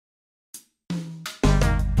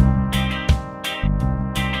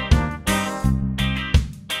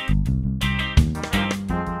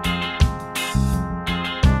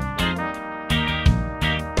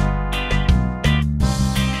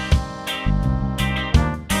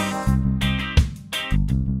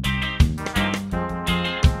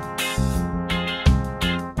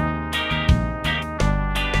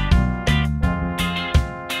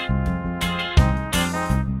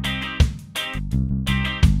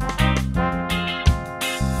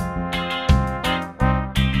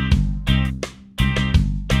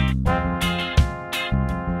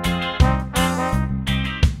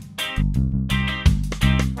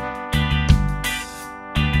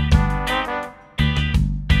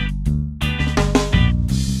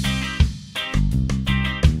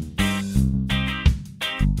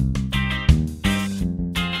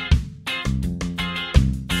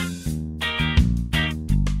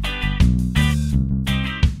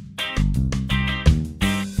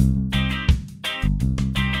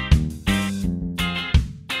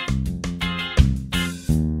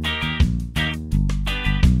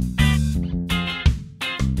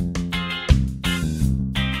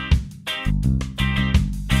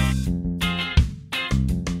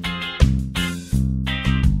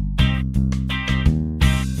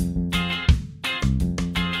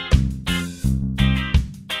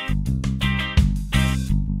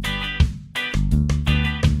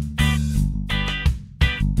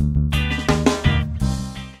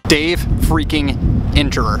Dave freaking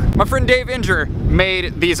Injurer. My friend Dave Injurer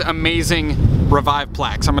made these amazing Revive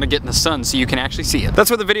plaques. I'm gonna get in the sun so you can actually see it. That's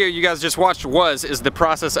what the video you guys just watched is the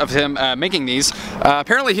process of him making these.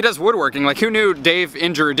 Apparently he does woodworking. Like, who knew Dave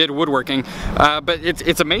Injurer did woodworking? But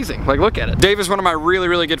it's amazing. Like, look at it. Dave is one of my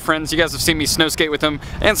really good friends. You guys have seen me snow skate with him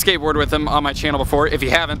and skateboard with him on my channel before. If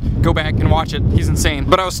you haven't, go back and watch it. He's insane.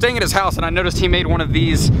 But I was staying at his house and I noticed he made one of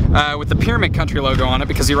these with the Pyramid Country logo on it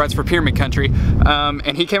because he writes for Pyramid Country.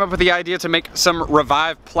 And he came up with the idea to make some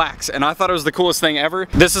Revive plaques, and I thought it was the coolest thing ever.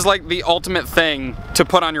 This is like the ultimate thing to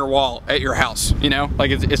put on your wall at your house, you know?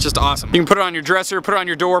 Like, it's just awesome. You can put it on your dresser, put it on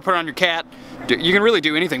your door, put it on your cat. You can really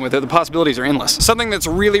do anything with it. The possibilities are endless. Something that's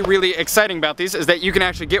really exciting about these is that you can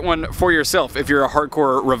actually get one for yourself if you're a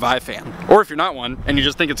hardcore Revive fan. Or if you're not one and you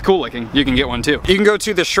just think it's cool looking, you can get one too. You can go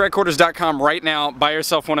to theshredquarters.com right now, buy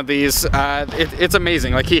yourself one of these. It's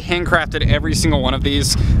amazing. Like, he handcrafted every single one of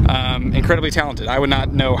these. Incredibly talented. I would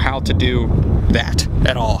not know how to do that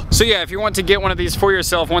at all. So yeah, if you want to get one of these for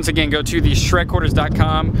yourself, once again, go to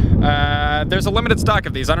theshredquarters.com. There's a limited stock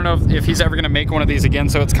of these. I don't know if he's ever gonna make one of these again,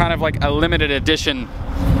 so it's kind of like a limited edition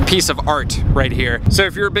piece of art right here. So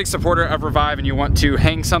if you're a big supporter of Revive and you want to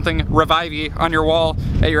hang something Revive-y on your wall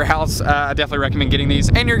at your house, I definitely recommend getting these.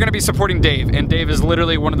 And you're gonna be supporting Dave, and Dave is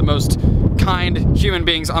literally one of the most kind human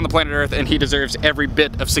beings on the planet Earth, and he deserves every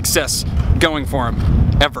bit of success going for him,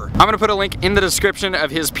 ever. I'm gonna put a link in the description of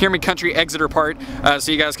his Pyramid Country Exeter part,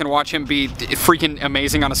 so you guys can watch him be freaking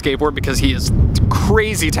amazing on a skateboard, because he is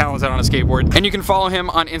crazy talented on a skateboard. And you can follow him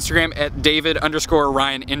on Instagram at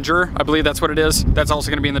David_Ryan Injurer. I believe that's what it is. That's also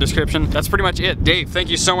gonna be in the description. That's pretty much it. Dave, thank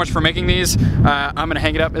you so much for making these. I'm gonna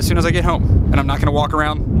hang it up as soon as I get home, and I'm not gonna walk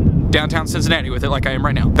around downtown Cincinnati with it like I am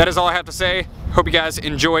right now. That is all I have to say. Hope you guys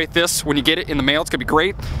enjoy this when you get it in the mail. It's gonna be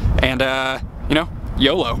great. And you know,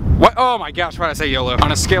 YOLO. What? Oh my gosh, why did I say YOLO?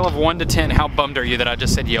 On a scale of 1 to 10, how bummed are you that I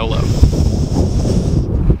just said YOLO?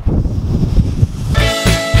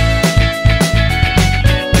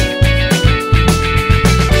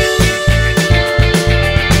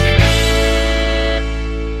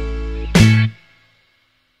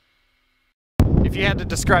 If you had to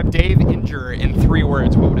describe Dave Injurer in 3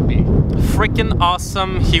 words, what would it be? Freaking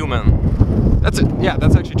awesome human. That's it. Yeah,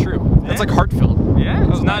 that's actually true. Yeah. That's like heartfelt. Yeah,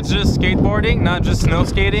 it's not just skateboarding, not just snow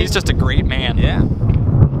skating. He's just a great man. Yeah.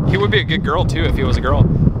 He would be a good girl too if he was a girl.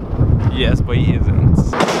 Yes, but he isn't.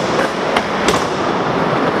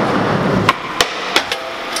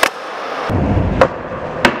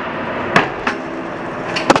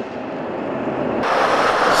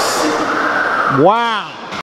 Wow.